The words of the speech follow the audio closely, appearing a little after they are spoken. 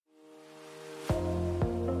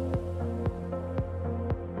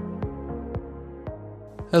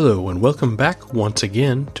Hello and welcome back once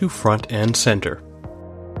again to Front and Center.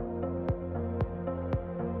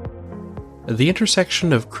 The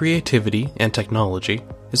intersection of creativity and technology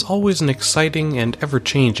is always an exciting and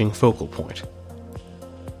ever-changing focal point.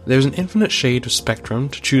 There's an infinite shade of spectrum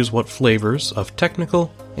to choose what flavors of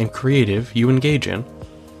technical and creative you engage in,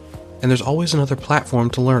 and there's always another platform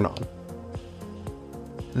to learn on.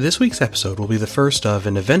 This week's episode will be the first of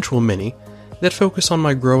an eventual mini that focus on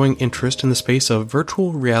my growing interest in the space of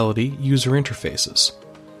virtual reality user interfaces.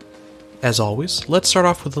 As always, let's start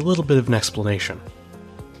off with a little bit of an explanation.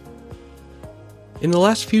 In the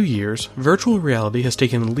last few years, virtual reality has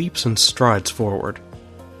taken leaps and strides forward.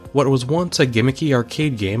 What was once a gimmicky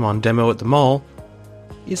arcade game on demo at the mall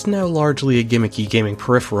is now largely a gimmicky gaming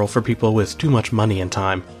peripheral for people with too much money and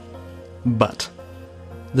time. But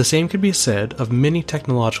the same could be said of many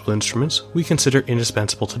technological instruments we consider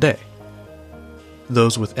indispensable today.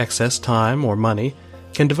 Those with excess time or money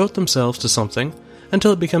can devote themselves to something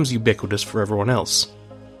until it becomes ubiquitous for everyone else.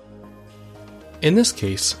 In this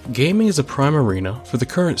case, gaming is a prime arena for the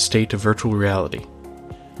current state of virtual reality.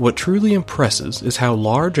 What truly impresses is how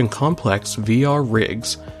large and complex VR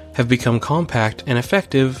rigs have become compact and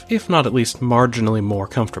effective, if not at least marginally more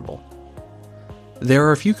comfortable. There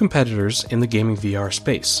are a few competitors in the gaming VR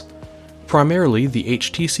space, primarily the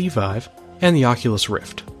HTC Vive and the Oculus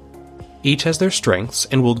Rift. Each has their strengths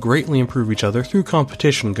and will greatly improve each other through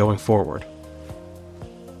competition going forward.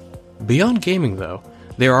 Beyond gaming, though,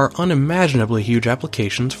 there are unimaginably huge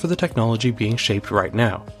applications for the technology being shaped right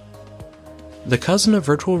now. The cousin of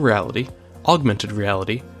virtual reality, augmented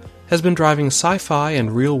reality, has been driving sci-fi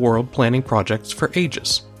and real-world planning projects for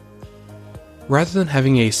ages. Rather than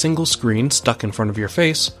having a single screen stuck in front of your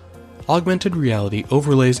face, augmented reality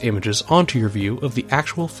overlays images onto your view of the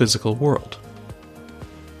actual physical world.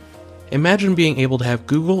 Imagine being able to have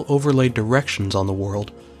Google overlay directions on the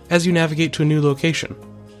world as you navigate to a new location.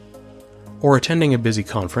 Or attending a busy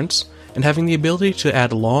conference and having the ability to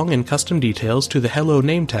add long and custom details to the Hello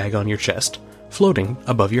name tag on your chest, floating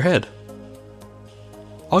above your head.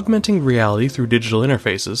 Augmenting reality through digital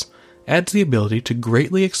interfaces adds the ability to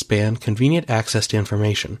greatly expand convenient access to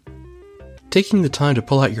information. Taking the time to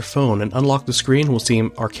pull out your phone and unlock the screen will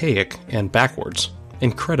seem archaic and backwards,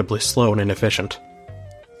 incredibly slow and inefficient.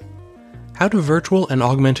 How do virtual and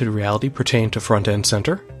augmented reality pertain to Front and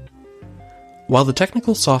Center? While the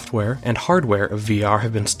technical software and hardware of VR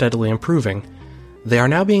have been steadily improving, they are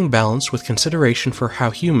now being balanced with consideration for how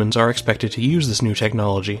humans are expected to use this new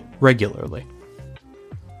technology regularly.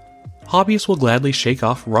 Hobbyists will gladly shake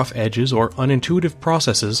off rough edges or unintuitive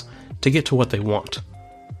processes to get to what they want.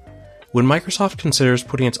 When Microsoft considers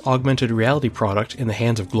putting its augmented reality product in the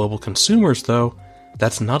hands of global consumers, though,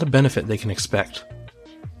 that's not a benefit they can expect.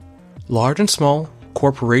 Large and small,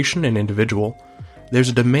 corporation and individual, there's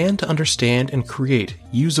a demand to understand and create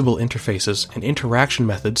usable interfaces and interaction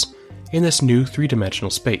methods in this new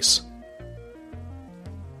three-dimensional space.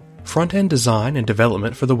 Front-end design and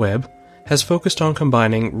development for the web has focused on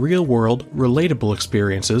combining real-world, relatable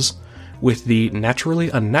experiences with the naturally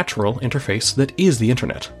unnatural interface that is the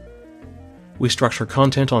internet. We structure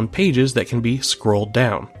content on pages that can be scrolled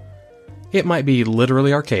down. It might be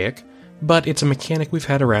literally archaic, but it's a mechanic we've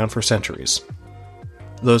had around for centuries.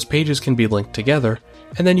 Those pages can be linked together,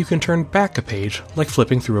 and then you can turn back a page like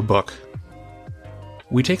flipping through a book.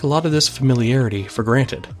 We take a lot of this familiarity for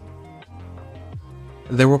granted.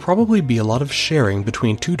 There will probably be a lot of sharing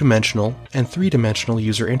between two-dimensional and three-dimensional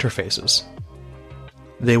user interfaces.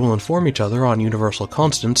 They will inform each other on universal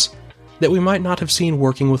constants that we might not have seen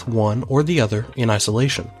working with one or the other in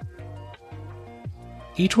isolation.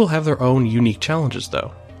 Each will have their own unique challenges,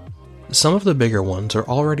 though. Some of the bigger ones are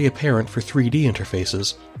already apparent for 3D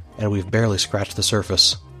interfaces, and we've barely scratched the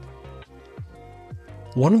surface.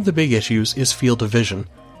 One of the big issues is field of vision,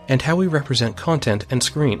 and how we represent content and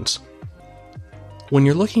screens. When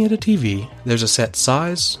you're looking at a TV, there's a set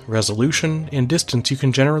size, resolution, and distance you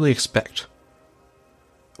can generally expect.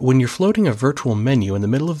 When you're floating a virtual menu in the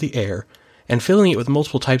middle of the air, and filling it with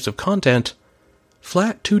multiple types of content,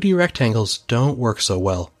 flat 2D rectangles don't work so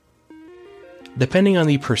well. Depending on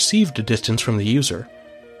the perceived distance from the user,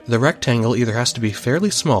 the rectangle either has to be fairly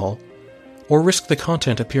small, or risk the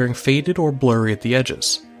content appearing faded or blurry at the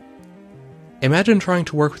edges. Imagine trying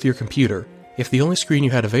to work with your computer if the only screen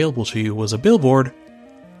you had available to you was a billboard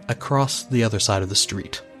across the other side of the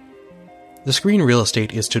street. The screen real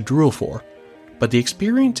estate is to drool for, but the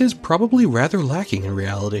experience is probably rather lacking in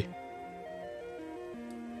reality.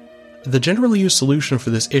 The generally used solution for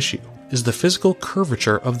this issue is the physical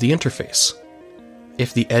curvature of the interface.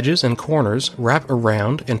 If the edges and corners wrap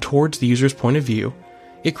around and towards the user's point of view,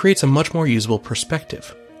 it creates a much more usable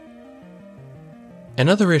perspective,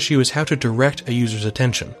 Another issue is how to direct a user's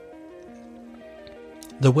attention.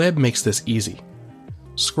 The web makes this easy.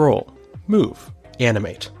 Scroll, move,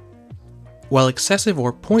 animate. While excessive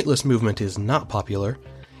or pointless movement is not popular,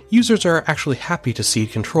 users are actually happy to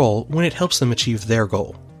cede control when it helps them achieve their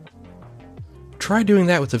goal. Try doing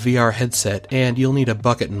that with a VR headset and you'll need a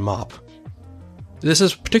bucket and mop. This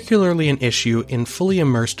is particularly an issue in fully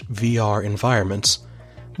immersed VR environments,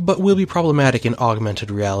 but will be problematic in augmented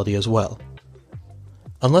reality as well.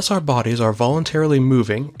 Unless our bodies are voluntarily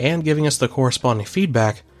moving and giving us the corresponding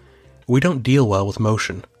feedback, we don't deal well with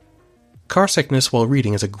motion. Car sickness while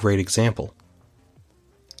reading is a great example.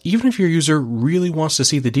 Even if your user really wants to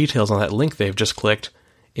see the details on that link they've just clicked,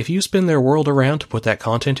 if you spin their world around to put that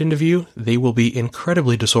content into view, they will be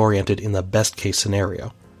incredibly disoriented in the best case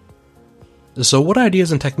scenario. So what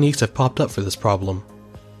ideas and techniques have popped up for this problem?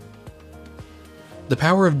 The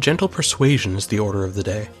power of gentle persuasion is the order of the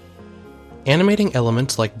day. Animating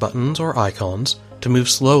elements like buttons or icons to move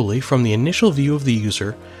slowly from the initial view of the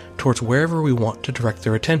user towards wherever we want to direct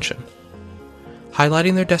their attention.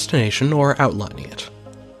 Highlighting their destination or outlining it.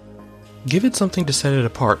 Give it something to set it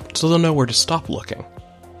apart so they'll know where to stop looking.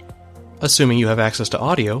 Assuming you have access to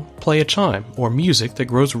audio, play a chime or music that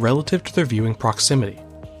grows relative to their viewing proximity.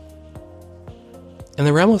 In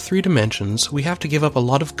the realm of 3 dimensions, we have to give up a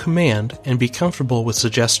lot of command and be comfortable with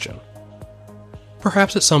suggestion.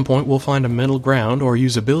 Perhaps at some point we'll find a middle ground or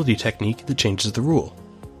usability technique that changes the rule.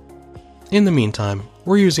 In the meantime,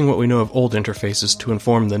 we're using what we know of old interfaces to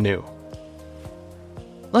inform the new.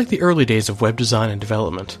 Like the early days of web design and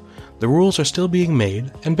development, the rules are still being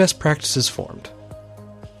made and best practices formed.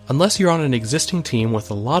 Unless you're on an existing team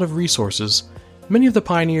with a lot of resources, many of the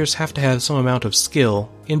pioneers have to have some amount of skill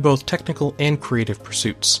in both technical and creative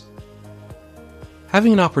pursuits.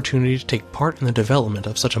 Having an opportunity to take part in the development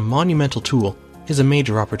of such a monumental tool is a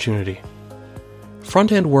major opportunity.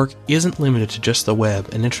 Front-end work isn't limited to just the web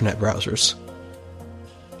and internet browsers.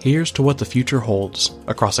 Here's to what the future holds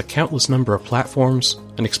across a countless number of platforms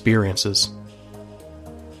and experiences.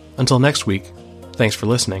 Until next week, thanks for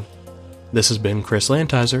listening. This has been Chris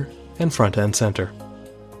Lantizer and Front End Center.